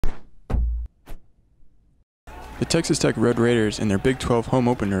The Texas Tech Red Raiders in their Big 12 home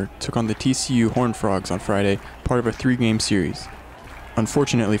opener took on the TCU Horned Frogs on Friday, part of a 3-game series.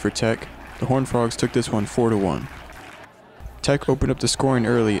 Unfortunately for Tech, the Horned Frogs took this one 4-1. Tech opened up the scoring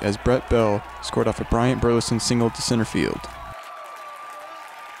early as Brett Bell scored off a Bryant Burleson single to center field.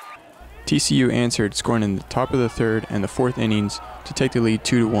 TCU answered, scoring in the top of the third and the fourth innings to take the lead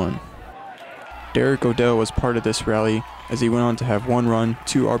 2-1. Derek Odell was part of this rally as he went on to have 1 run,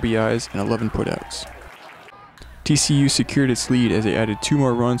 2 RBIs, and 11 putouts. TCU secured its lead as they added 2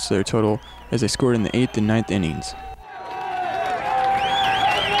 more runs to their total as they scored in the 8th and 9th innings.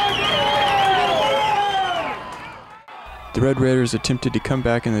 The Red Raiders attempted to come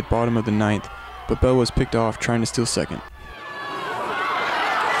back in the bottom of the 9th, but Bell was picked off trying to steal second.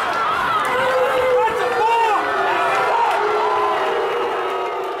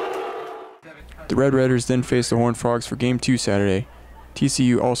 The Red Raiders then faced the Horned Frogs for Game 2 Saturday.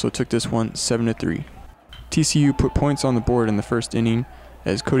 TCU also took this one 7-3. TCU put points on the board in the first inning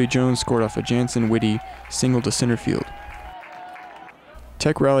as Cody Jones scored off a Jansen Whitty single to center field.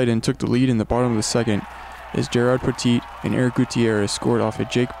 Tech rallied and took the lead in the bottom of the second as Gerard Petit and Eric Gutierrez scored off a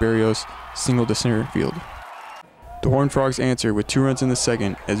Jake Berrios single to center field. The Horned Frogs answered with 2 runs in the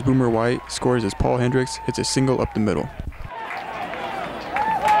second as Boomer White scores as Paul Hendricks hits a single up the middle.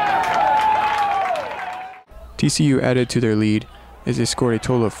 TCU added to their lead as they scored a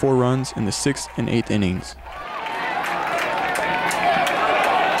total of 4 runs in the 6th and 8th innings.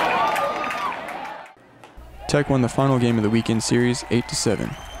 Tech won the final game of the weekend series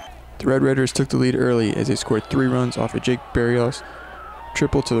 8-7. The Red Raiders took the lead early as they scored 3 runs off of Jake Berrios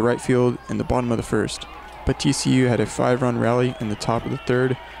triple to the right field in the bottom of the first, but TCU had a 5-run rally in the top of the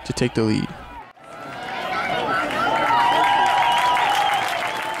third to take the lead.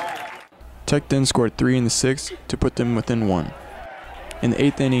 Tech then scored 3 in the 6th to put them within 1. In the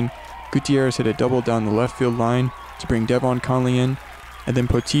 8th inning, Gutierrez hit a double down the left field line to bring Devon Conley in, and then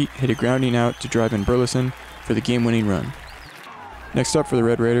Poteet hit a grounding out to drive in Burleson for the game-winning run. Next up for the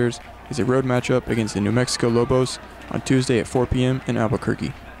Red Raiders is a road matchup against the New Mexico Lobos on Tuesday at 4 p.m. in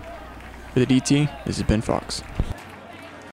Albuquerque. For the DT, this is Ben Fox.